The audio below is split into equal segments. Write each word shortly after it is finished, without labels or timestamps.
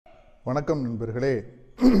வணக்கம் நண்பர்களே.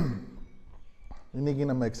 இன்றைக்கி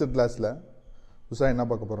நம்ம எக்ஸல் கிளாஸில் புதுசாக என்ன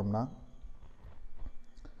பார்க்க போகிறோம்னா,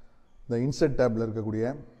 இந்த இன்சர்ட் டேப்பில் இருக்கக்கூடிய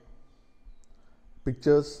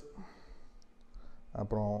பிக்சர்ஸ்,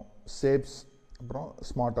 அப்புறம் ஷேப்ஸ், அப்புறம்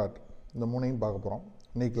ஸ்மார்ட் ஆர்ட், இந்த மூணையும் பார்க்க போகிறோம்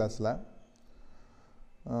இன்றைக்கி கிளாஸில்.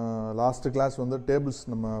 லாஸ்ட்டு கிளாஸ் வந்து டேபிள்ஸ்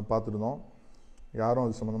நம்ம பார்த்துருந்தோம். யாரும்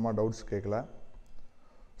அது சம்மந்தமாக டவுட்ஸ் கேட்கல.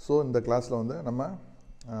 ஸோ இந்த கிளாஸில் வந்து நம்ம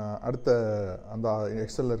அடுத்த அந்த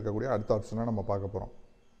எக்ஸலில் இருக்கக்கூடிய அடுத்த ஆப்ஷனை நம்ம பார்க்க போகிறோம்.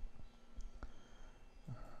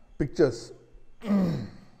 பிக்சர்ஸ்,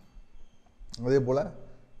 அதே போல்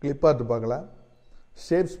கிளிப் ஆர்ட் பார்க்கல,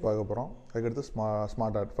 ஷேப்ஸ் பார்க்க போகிறோம். அதுக்கடுத்து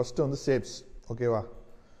ஸ்மார்ட் ஆர்ட். ஃபஸ்ட்டு வந்து ஷேப்ஸ், ஓகேவா?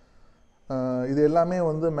 இது எல்லாமே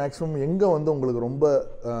வந்து மேக்ஸிமம் எங்கே வந்து உங்களுக்கு ரொம்ப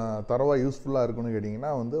தரவாக யூஸ்ஃபுல்லாக இருக்குன்னு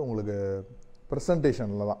கேட்டிங்கன்னா வந்து உங்களுக்கு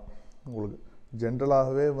ப்ரெசன்டேஷனில் தான். உங்களுக்கு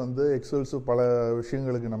ஜென்ரலாகவே வந்து எக்ஸல்ஸு பல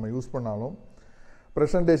விஷயங்களுக்கு நம்ம யூஸ் பண்ணாலும்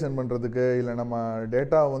ப்ரெசன்டேஷன் பண்ணுறதுக்கு, இல்லை நம்ம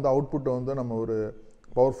டேட்டாவை வந்து அவுட்புட்டை வந்து நம்ம ஒரு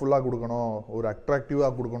பவர்ஃபுல்லாக கொடுக்கணும், ஒரு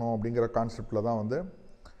அட்ராக்டிவாக கொடுக்கணும் அப்படிங்கிற கான்செப்டில் தான் வந்து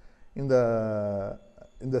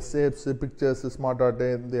இந்த ஷேப்ஸு, பிக்சர்ஸு, ஸ்மார்ட் ஆர்ட்டு,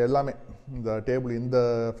 இந்த எல்லாமே, இந்த டேபிள், இந்த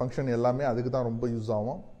ஃபங்க்ஷன் எல்லாமே அதுக்கு தான் ரொம்ப யூஸ்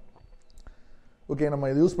ஆகும். ஓகே,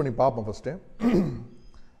 நம்ம இதை யூஸ் பண்ணி பார்ப்போம். ஃபஸ்ட்டு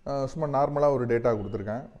சும்மா நார்மலாக ஒரு டேட்டா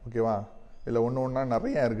கொடுத்துருக்கேன், ஓகேவா? இல்லை ஒன்று ஒன்றா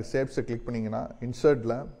நிறையா இருக்குது. ஷேப்ஸை கிளிக் பண்ணிங்கன்னா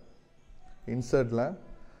இன்சர்ட்டில்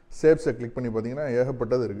ஷேப்ஸை கிளிக் பண்ணி பார்த்தீங்கன்னா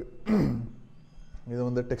ஏகப்பட்டது இருக்குது. இது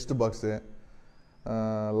வந்து டெக்ஸ்ட் பாக்ஸு,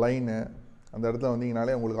 லைனு, அந்த இடத்துல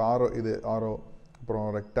வந்தீங்கனாலே உங்களுக்கு ஆரோ, அப்புறம்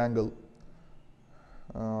ரெக்டாங்கிள்,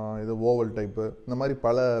 இது ஓவல் டைப்பு, இந்த மாதிரி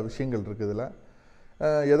பல விஷயங்கள் இருக்குது. இதில்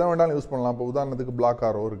எதை வேண்டாலும் யூஸ் பண்ணலாம். இப்போ உதாரணத்துக்கு பிளாக்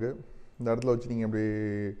ஆரோ இருக்குது. இந்த இடத்துல வச்சு நீங்கள் இப்படி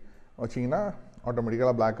வச்சிங்கன்னா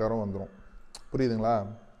ஆட்டோமேட்டிக்கலாக பிளாக் ஆரோ வந்துடும். புரியுதுங்களா?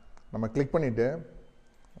 நம்ம கிளிக் பண்ணிவிட்டு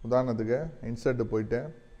உதாரணத்துக்கு இன்சர்ட்டு போயிட்டு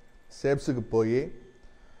ஷேப்ஸுக்கு போய்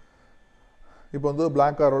இப்போ வந்து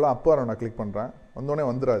பிளாக் ஆரோவில் அப் ஆரோ நான் கிளிக் பண்ணுறேன். வந்தோடனே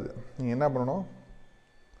வந்துடாது. நீங்கள் என்ன பண்ணணும்,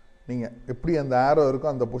 நீங்கள் எப்படி அந்த ஆரோ இருக்கோ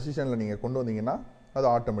அந்த பொசிஷனில் நீங்கள் கொண்டு வந்தீங்கன்னா அது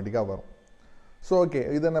ஆட்டோமேட்டிக்காக வரும். ஸோ ஓகே,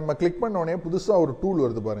 இதை நம்ம கிளிக் பண்ணோடனே புதுசாக ஒரு டூல்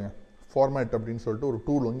வருது பாருங்கள், ஃபார்மேட் அப்படின்னு சொல்லிட்டு ஒரு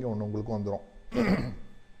டூல் இங்கே ஒன்று உங்களுக்கு வந்துடும்.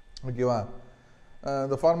 ஓகேவா?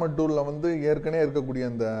 இந்த ஃபார்மேட் டூலில் வந்து ஏற்கனவே இருக்கக்கூடிய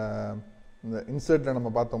இந்த இன்சர்ட்டில்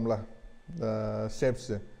நம்ம பார்த்தோம்ல, இந்த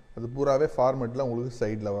ஷேப்ஸு, அது பூராவே ஃபார்மேட்டில் உங்களுக்கு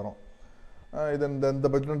சைடில் வரும். இது இந்த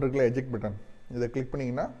பட்டன் இருக்குல்ல, எஜெக்ட் பட்டன், இதை கிளிக்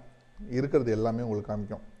பண்ணிங்கன்னா இருக்கிறது எல்லாமே உங்களுக்கு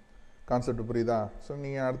காமிக்கும். கான்செப்ட் புரியுதா? ஸோ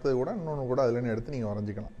நீங்கள் அடுத்தது கூட இன்னொன்று கூட அதுலேருந்து எடுத்து நீங்கள்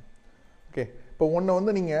வரைஞ்சிக்கலாம். ஓகே, இப்போ ஒன்று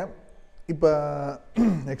வந்து நீங்கள் இப்போ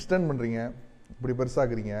எக்ஸ்டெண்ட் பண்ணுறீங்க, இப்படி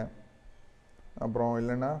பெருசாக்குறீங்க, அப்புறம்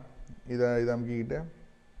இல்லைன்னா இதை அமுக்கிக்கிட்டு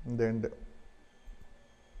இந்த எண்டு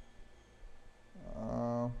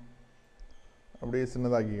அப்படியே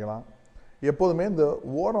சின்னதாக்கிக்கலாம். எப்போதுமே இந்த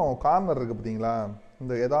ஓரம் கார்னர் இருக்குது பார்த்தீங்களா,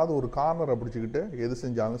 இந்த ஏதாவது ஒரு கார்னரை பிடிச்சிக்கிட்டு எது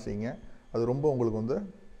செஞ்சாலும் செய்யுங்க, அது ரொம்ப உங்களுக்கு வந்து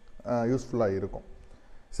யூஸ்ஃபுல்லாக இருக்கும்.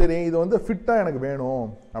 சரி, இது வந்து ஃபிட்டாக எனக்கு வேணும்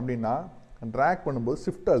அப்படின்னா ட்ராக் பண்ணும்போது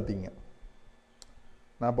ஷிஃப்ட் அழுத்திங்க.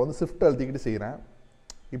 நான் இப்போ வந்து ஷிஃப்ட் அழுத்திக்கிட்டு செய்கிறேன்.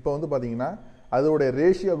 இப்போ வந்து பார்த்தீங்கன்னா அதோடைய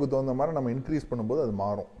ரேஷியோவுக்கு தகுந்த மாதிரி நம்ம இன்க்ரீஸ் பண்ணும்போது அது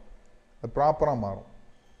மாறும், அது ப்ராப்பராக மாறும்.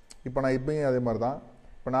 இப்போ நான் இப்போயும் அதே மாதிரி தான்.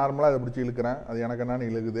 இப்போ நார்மலாக அதை பிடிச்சி இழுக்கிறேன், அது எனக்கு என்னென்னு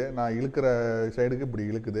இழுக்குது, நான் இழுக்கிற சைடுக்கு இப்படி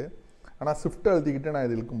இழுக்குது. ஆனால் ஷிஃப்ட் அழுத்திக்கிட்டு நான்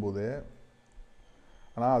இது இழுக்கும்போது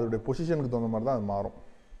ஆனால் அதோடைய பொசிஷனுக்கு தகுந்த மாதிரி தான் அது மாறும்.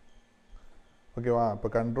 ஓகேவா? இப்போ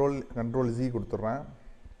கண்ட்ரோல் Z கொடுத்துட்றேன்.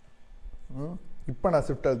 இப்போ நான்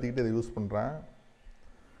ஷிஃப்ட் அழுத்திக்கிட்டு இதை யூஸ் பண்ணுறேன்.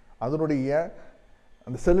 அதனுடைய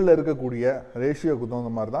அந்த செல்லில் இருக்கக்கூடிய ரேஷியோவுக்கு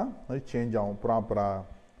தகுந்த மாதிரி தான் அது சேஞ்ச் ஆகும் ப்ராப்பராக.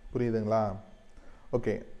 புரியுதுங்களா?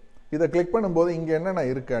 ஓகே, இதை கிளிக் பண்ணும்போது இங்கே என்னென்ன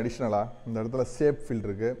இருக்குது அடிஷ்னலாக, இந்த இடத்துல ஷேப் ஃபில்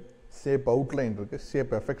இருக்குது, ஷேப் அவுட்லைன் இருக்குது,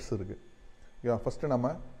 ஷேப் எஃபெக்ட்ஸ் இருக்குது. ஓகேவா? ஃபஸ்ட்டு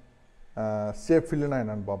நம்ம ஷேப் ஃபில்லுனா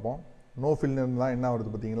என்னென்னு பார்ப்போம். நோ ஃபில்லுன்னா என்ன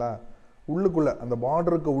வருது பார்த்தீங்களா, உள்ளுக்குள்ளே அந்த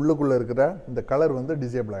பார்டருக்கு உள்ளுக்குள்ளே இருக்கிற இந்த கலர் வந்து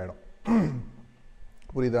டிசேபிள் ஆகிடும்.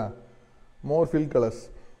 புரியுதா? மோர் ஃபில் கலர்ஸ்,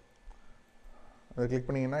 அதை கிளிக்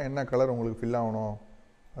பண்ணிங்கன்னா என்ன கலர் உங்களுக்கு ஃபில் ஆகணும்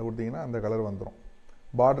அது கொடுத்தீங்கன்னா அந்த கலர் வந்துடும்.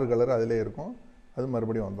 பார்டர் கலர் அதிலே இருக்கும், அது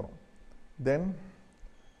மறுபடியும் வந்துடும். தென்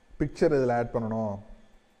பிக்சர் இதில் ஆட் பண்ணணும்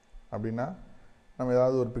அப்படின்னா நம்ம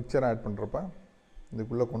ஏதாவது ஒரு பிக்சர் ஆட் பண்ணுறப்ப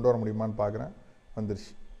இதுக்குள்ளே கொண்டு வர முடியுமான்னு பார்க்குறேன்,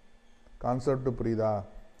 வந்துருச்சு. கான்செப்ட் புரியுதா?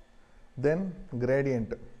 தென்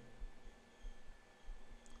கிரேடியன்ட்,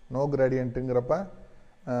 நோ கிரேடியன்ட்டுங்கிறப்ப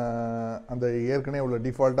அந்த ஏற்கனவே உள்ள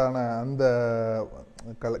டிஃபால்ட்டான அந்த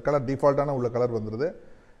கலர் டிஃபால்ட்டான உள்ள கலர் வந்துடுது.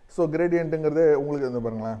 ஸோ கிரேடியன்ட்டுங்கிறது உங்களுக்கு வந்து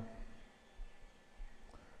பாருங்களேன்,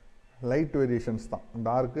 லைட் வேரியேஷன்ஸ் தான்,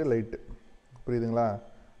 டார்க்கு லைட்டு. புரியுதுங்களா?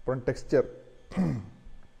 அப்புறம் டெக்ஸ்சர்,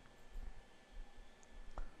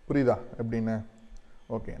 புரியுதா எப்படின்னு?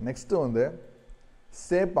 ஓகே, நெக்ஸ்ட்டு வந்து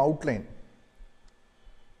ஷேப்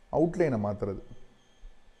அவுட்லைனை மாற்றுறது.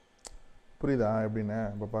 புரியுதா எப்படின்னு?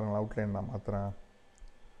 இப்போ பாருங்களேன், அவுட்லைன் நான் மாற்றுறேன்.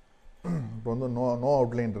 இப்போ வந்து நோ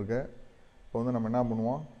அவுட்லைன் இருக்குது. இப்போ வந்து நம்ம என்ன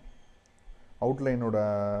பண்ணுவோம், அவுட்லைனோட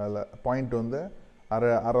பாயிண்ட் வந்து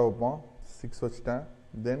அரை வைப்போம், 6 வச்சுட்டேன்.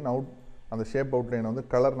 தென் அந்த ஷேப் அவுட்லைனை வந்து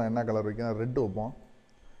கலர் நான் என்ன கலர் வைக்கிறேன், ரெட்டு வைப்போம்.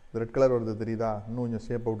 இந்த ரெட் கலர் வருது தெரியுதா, இன்னும் கொஞ்சம்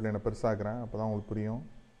ஷேப் அவுட்லைனை பெருசாக்குறேன், அப்போ தான் உங்களுக்கு புரியும்.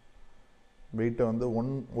 வெயிட்டை வந்து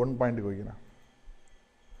ஒன் பாயிண்ட்டுக்கு வைக்கிறேன்.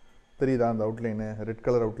 தெரியுதா அந்த அவுட்லைனு, ரெட்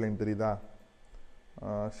கலர் அவுட்லைன் தெரியுதா?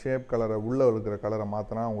 ஷேப் கலரை உள்ளே இருக்கிற கலரை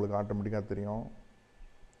மாற்றினா உங்களுக்கு ஆட்டோமேட்டிக்காக தெரியும்.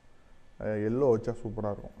 எல்லோ வச்சா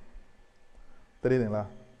சூப்பராக இருக்கும், தெரியுதுங்களா?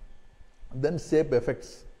 தென் ஷேப்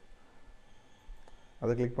எஃபெக்ட்ஸ்,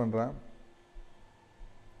 அதை கிளிக் பண்ணுறேன்.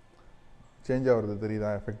 சேஞ்ச் ஆகிறது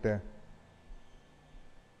தெரியுதா எஃபெக்ட்டு?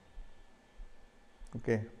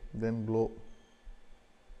 ஓகே. தென் க்ளோ,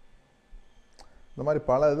 இந்த மாதிரி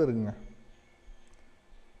பல இது இருக்குங்க.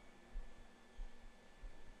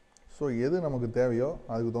 ஸோ எது நமக்கு தேவையோ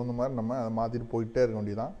அதுக்கு தகுந்த மாதிரி நம்ம அதை மாற்றிட்டு போயிட்டே இருக்க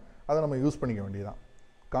வேண்டியதான், அதை நம்ம யூஸ் பண்ணிக்க வேண்டியதான்.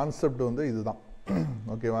 கான்செப்ட் வந்து இதுதான்.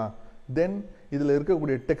 ஓகேவா? தென் இதில்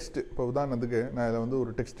இருக்கக்கூடிய டெக்ஸ்ட், இப்போ உதாரணத்துக்கு நான் இதில் வந்து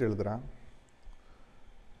ஒரு டெக்ஸ்ட் எழுதுகிறேன்.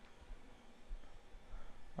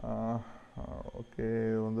 ஓகே,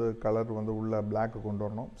 வந்து கலர் வந்து உள்ள பிளாக்கு கொண்டு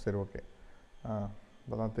வரணும். சரி, ஓகே,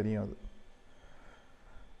 இப்போ தான் தெரியும். அது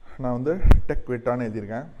நான் வந்து டெக் வெட்டான்னு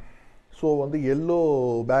எழுதியிருக்கேன். ஸோ வந்து எல்லோ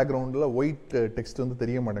பேக்ரவுண்டில் ஒயிட் டெக்ஸ்ட் வந்து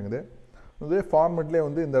தெரிய மாட்டேங்குது. இதே ஃபார்மெட்லேயே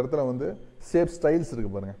வந்து இந்த இடத்துல வந்து ஷேப் ஸ்டைல்ஸ்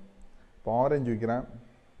இருக்குது பாருங்கள். இப்போ ஆரஞ்சு வைக்கிறேன்,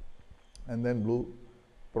 அண்ட் தென் ப்ளூ,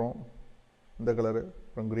 அப்புறம் இந்த கலரு,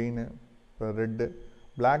 அப்புறம் க்ரீனு, அப்புறம் ரெட்டு,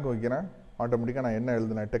 பிளாக் வைக்கிறேன். ஆட்டோமேட்டிக்காக நான் என்ன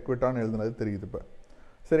எழுதுனேன், டெக் வெட்டான்னு எழுதுனது தெரியுது. இப்போ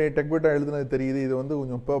சரி, டெக் வெட்டா எழுதுனது தெரியுது. இது வந்து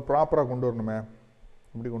கொஞ்சம் இப்போ ப்ராப்பராக கொண்டு வரணுமே.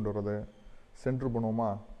 எப்படி கொண்டு வர்றது? சென்ட்ரு பண்ணுவோமா?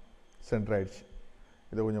 சென்டர் ஆயிடுச்சு.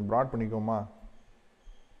 இதை கொஞ்சம் ப்ராட் பண்ணிக்கோமா?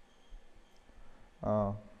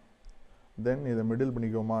 தென் இதை மிடில்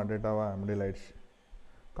பண்ணிக்கோமா? டேட்டாவா மிடில் ஆயிடுச்சு.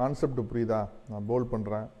 கான்செப்ட் புரியுதா? நான் போல்ட்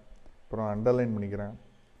பண்ணுறேன், அப்புறம் அண்டர்லைன் பண்ணிக்கிறேன்,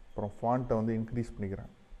 அப்புறம் ஃபாண்ட்டை வந்து இன்க்ரீஸ்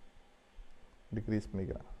பண்ணிக்கிறேன், டிக்ரீஸ்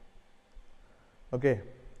பண்ணிக்கிறேன். ஓகே,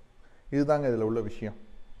 இதுதாங்க இதில் உள்ள விஷயம்.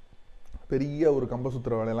 பெரிய ஒரு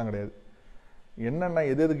கம்பசுத்திர வேலையெல்லாம் கிடையாது. என்னென்ன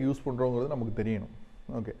எதுக்கு யூஸ் பண்ணுறோங்கிறது நமக்கு தெரியணும்.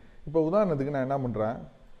 ஓகே, இப்போ உதாரணத்துக்கு நான் என்ன பண்ணுறேன்,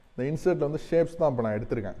 இந்த இன்சர்ட்டில் வந்து ஷேப்ஸ் தான் இப்போ நான்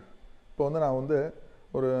எடுத்திருக்கேன். இப்போ வந்து நான் வந்து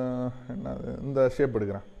ஒரு என்ன இந்த ஷேப்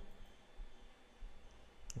எடுக்கிறேன்.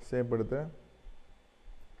 ஷேப் எடுத்து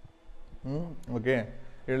ஓகே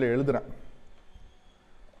எழுதுகிறேன்.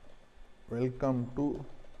 வெல்கம் டு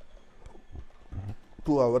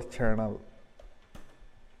அவர் சேனல்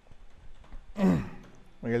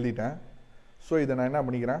எழுதிட்டேன். ஸோ இதை நான் என்ன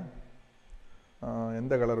பண்ணிக்கிறேன்,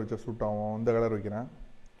 எந்த கலர் வச்சா சூட் ஆகும், இந்த கலர் வைக்கிறேன்.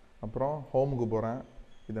 அப்புறம் ஹோமுக்கு போகிறேன்,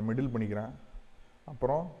 இதை மிடில் பண்ணிக்கிறேன்,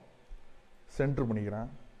 அப்புறம் சென்ட்ரு பண்ணிக்கிறேன்,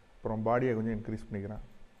 அப்புறம் பாடியை கொஞ்சம் இன்க்ரீஸ் பண்ணிக்கிறேன்.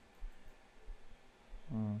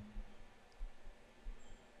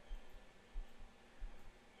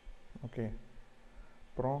 ஓகே,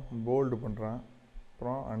 அப்புறம் போல்டு பண்ணுறேன்,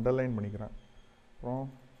 அப்புறம் அண்டர்லைன் பண்ணிக்கிறேன், அப்புறம்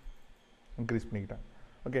இன்க்ரீஸ் பண்ணிக்கிட்டேன்.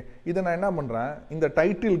 ஓகே, இதை நான் என்ன பண்ணுறேன், இந்த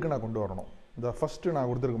டைட்டிலுக்கு நான் கொண்டு வரணும். இந்த ஃபஸ்ட்டு நான்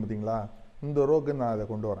கொடுத்துருக்கேன் பார்த்தீங்களா, இந்த ரோக்கு நான் அதை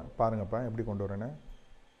கொண்டு வரேன். பாருங்கப்பா எப்படி கொண்டு வரேன்னு.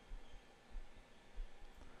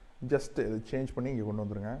 ஜஸ்ட் இது சேஞ்ச் பண்ணி இங்கே கொண்டு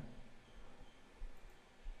வந்துடுங்க.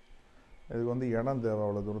 இதுக்கு வந்து இடம் தேவை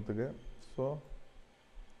அவ்வளோ தூரத்துக்கு. ஸோ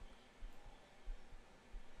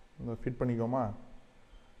இந்த ஃபிட் பண்ணிக்கோமா?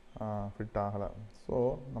 ஃபிட் ஆகலை. ஸோ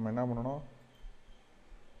நம்ம என்ன பண்ணணும்,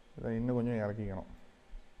 இதை இன்னும் கொஞ்சம் இறக்கிக்கணும்.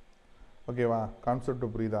 ஓகேவா? கான்செப்ட்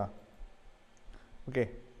புரியுதா? ஓகே,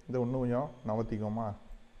 இதை இன்னும் கொஞ்சம் நவத்திக்கோமா?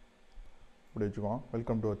 இப்படி வச்சுக்கோம்.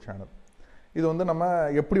 Welcome to our channel. இது வந்து நம்ம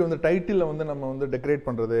எப்படி வந்து டைட்டிலில் வந்து நம்ம வந்து டெக்கரேட்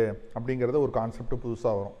பண்ணுறது அப்படிங்கிறது ஒரு கான்செப்ட்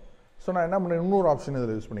புதுசாக வரும். ஸோ நான் என்ன பண்ணேன், இன்னொரு ஆப்ஷன்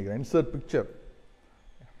இதில் யூஸ் பண்ணிக்கிறேன், இன்சர்ட் பிக்சர்.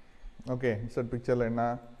 ஓகே, இன்சர்ட் பிக்சரில் என்ன,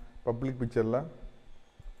 பப்ளிக் பிக்சரில்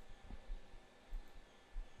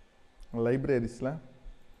லைப்ரரிஸில்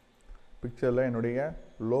பிக்சரில் என்னுடைய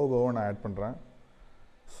லோகோவை நான் ஆட் பண்ணுறேன்.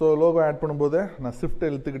 ஸோ லோகோ ஆட் பண்ணும்போது நான் ஷிஃப்ட்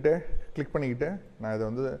இழுத்துக்கிட்டே கிளிக் பண்ணிக்கிட்டு நான் இதை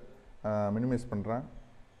வந்து மினிமைஸ் பண்ணுறேன்.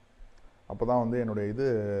 அப்போ தான் வந்து என்னுடைய இது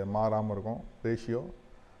மாறாமல் இருக்கும், ரேஷியோ.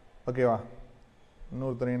 ஓகேவா?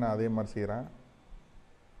 இன்னொருத்தரையும் நான் அதே மாதிரி செய்கிறேன்.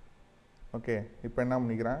 ஓகே, இப்போ என்ன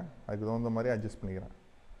பண்ணிக்கிறேன், அதுக்கு தகுந்த மாதிரி அட்ஜஸ்ட் பண்ணிக்கிறேன்.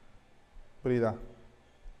 புரியுதா?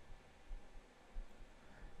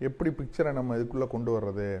 எப்படி பிக்சரை நம்ம இதுக்குள்ளே கொண்டு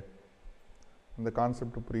வர்றது, இந்த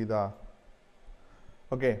கான்செப்ட் புரியுதா?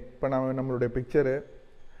 ஓகே, இப்போ நம்மளுடைய பிக்சரு,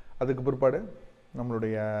 அதுக்கு பிற்பாடு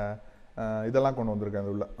நம்மளுடைய இதெல்லாம் கொண்டு வந்திருக்கேன்.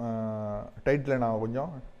 அது உள்ள டைட்டில் நான்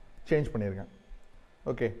கொஞ்சம் சேஞ்ச் பண்ணியிருக்கேன்.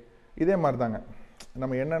 ஓகே, இதே மாதிரி தாங்க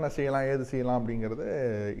நம்ம என்னென்ன செய்யலாம், ஏது செய்யலாம் அப்படிங்கிறது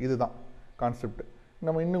இதுதான் கான்செப்ட்.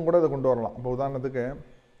 நம்ம இன்னும் கூட இதை கொண்டு வரலாம். இப்போ உதாரணத்துக்கு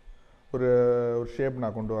ஒரு ஷேப்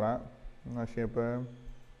நான் கொண்டு வரேன். நான் ஷேப்பு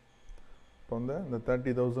இப்போ வந்து இந்த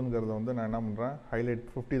 30,000ங்கிறத வந்து நான் என்ன பண்ணுறேன், ஹைலைட்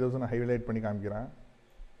 50,000 ஹைலைட் பண்ணி காமிக்கிறேன்.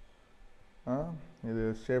 இது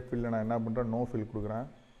ஷேப் ஃபில்ல நான் என்ன பண்ணுறேன், நோ ஃபில் கொடுக்குறேன்.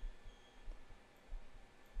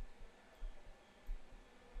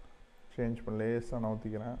 சேஞ்ச் பண்ண லேஸாக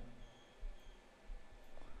நவுத்திக்கிறேன்.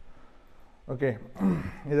 ஓகே,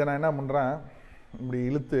 இதை நான் என்ன பண்ணுறேன், இப்படி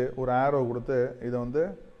இழுத்து ஒரு ஆரோ கொடுத்து இதை வந்து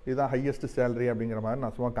இதுதான் ஹையஸ்ட் சேலரி அப்படிங்கிற மாதிரி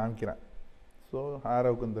நான் சும்மா காமிக்கிறேன். ஸோ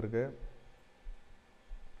ஆரோவுக்கு வந்துருக்கு.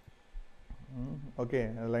 ஓகே,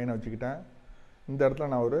 லைனை வச்சுக்கிட்டேன். இந்த இடத்துல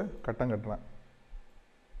நான் ஒரு கட்டம் கட்டுறேன்.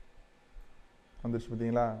 வந்துருச்சு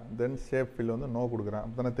பார்த்தீங்களா? தென் ஷேப் ஃபில் வந்து நோ கொடுக்குறேன்.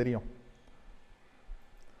 அப்போ தானே தெரியும்.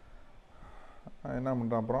 என்ன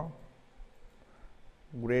பண்ணுறேன், அப்புறம்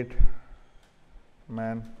கிரேட்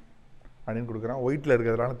மேன் அப்படின்னு கொடுக்குறேன். ஒயிட்டில்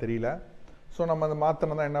இருக்கிறதுனால தெரியல. ஸோ நம்ம அந்த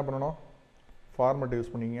மாற்றினா தான் என்ன பண்ணணும், ஃபார்மெட்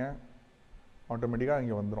யூஸ் பண்ணிங்க, ஆட்டோமேட்டிக்காக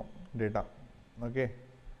இங்கே வந்துடும் டேட்டா. ஓகே,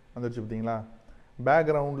 வந்துருச்சு பார்த்தீங்களா?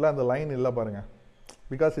 பேக்ரவுண்டில் அந்த லைன் இல்லை பாருங்கள்,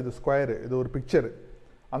 பிகாஸ் இது ஸ்கொயரு, இது ஒரு பிக்சரு,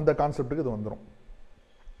 அந்த கான்செப்ட்டுக்கு இது வந்துடும்.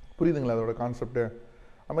 புரியுதுங்களா அதோட கான்செப்ட்டு?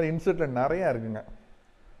 அது மாதிரி இன்செர்ட்டில் நிறையா இருக்குங்க.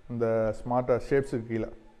 இந்த ஸ்மார்ட்டாக ஷேப்ஸுக்கு கீழே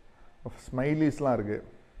ஸ்மைலீஸ்லாம் இருக்குது,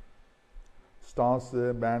 ஸ்டார்ஸு,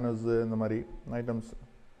 பேனர்ஸு, இந்த மாதிரி ஐட்டம்ஸ்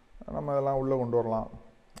நம்ம அதெல்லாம் உள்ளே கொண்டு வரலாம்.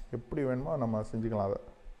 எப்படி வேணுமோ நம்ம செஞ்சுக்கலாம். அதை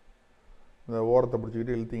இந்த ஓரத்தை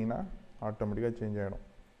பிடிச்சிக்கிட்டு இழுத்திங்கன்னா ஆட்டோமேட்டிக்காக சேஞ்ச் ஆகிடும்.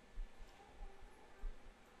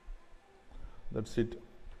 That's it.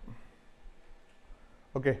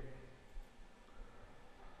 ஓகே,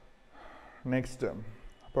 நெக்ஸ்ட்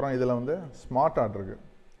அப்புறம் இதில் வந்து ஸ்மார்ட் ஆர்ட் இருக்குது.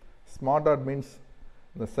 ஸ்மார்ட் ஆர்ட் மீன்ஸ்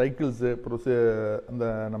இந்த சைக்கிள்ஸு இந்த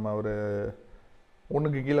நம்ம ஒரு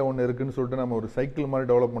ஒன்றுக்கு கீழே ஒன்று இருக்குதுன்னு சொல்லிட்டு நம்ம ஒரு சைக்கிள் மாதிரி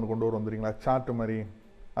டெவலப்மெண்ட் கொண்டு வரோம் தெரியுங்களா, சார்ட்டு மாதிரி.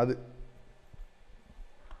 அது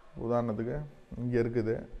உதாரணத்துக்கு இங்கே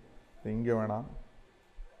இருக்குது, இங்கே வேணாம்,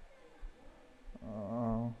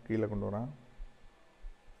 கீழே கொண்டு வரேன்.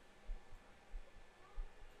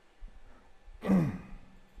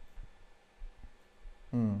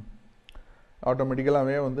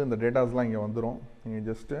 ஆட்டோமேட்டிக்கலாகவே வந்து இந்த டேட்டாஸ்லாம் இங்கே வந்துடும். நீங்கள்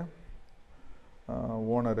ஜஸ்ட்டு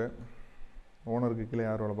ஓனருக்கு கீழே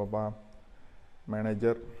யார் வேலை பார்ப்பா,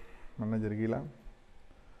 மேனேஜர் கீழே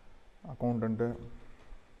அக்கௌண்டண்ட்டு,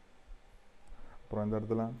 அப்புறம் இந்த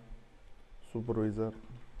இடத்துல சூப்பர்வைசர்,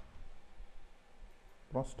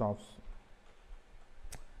 அப்புறம் ஸ்டாஃப்ஸ்.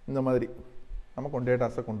 இந்த மாதிரி நம்ம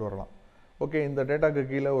டேட்டாஸை கொண்டு வரலாம். ஓகே, இந்த டேட்டாக்கு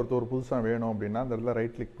கீழே ஒருத்தர் புதுசாக வேணும் அப்படின்னா அந்த இடத்துல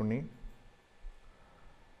ரைட் கிளிக் பண்ணி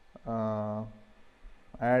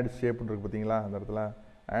ஆட் ஷேப்னு இருக்குது பார்த்தீங்களா, அந்த இடத்துல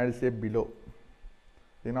ஆட் ஷேப் பிலோ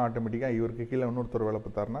ஏன்னா ஆட்டோமேட்டிக்காக இவருக்கு கீழே இன்னொருத்தர் வேலை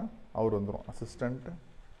பார்த்தாருன்னா அவர் வந்துடும், அசிஸ்டண்ட்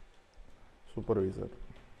சூப்பர்வைசர்.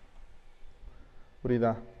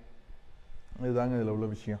 புரியுதா? இதுதாங்க இதில் உள்ள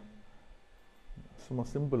விஷயம். சும்மா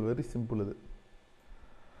சிம்பிள், வெரி சிம்பிள் இது.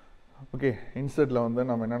 ஓகே, இன்சர்ட்டில் வந்து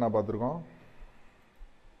நம்ம என்னென்ன பார்த்துருக்கோம்,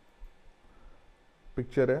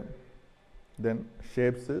 பிக்சரு, தென்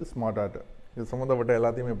ஷேப்ஸு, ஸ்மார்ட் ஆர்ட், இது சம்மந்தப்பட்ட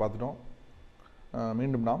எல்லாத்தையுமே பார்த்துட்டோம்.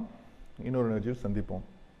 மீண்டும் நாம் இன்னொரு நிகழ்ச்சியில் சந்திப்போம்.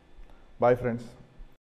 Bye friends.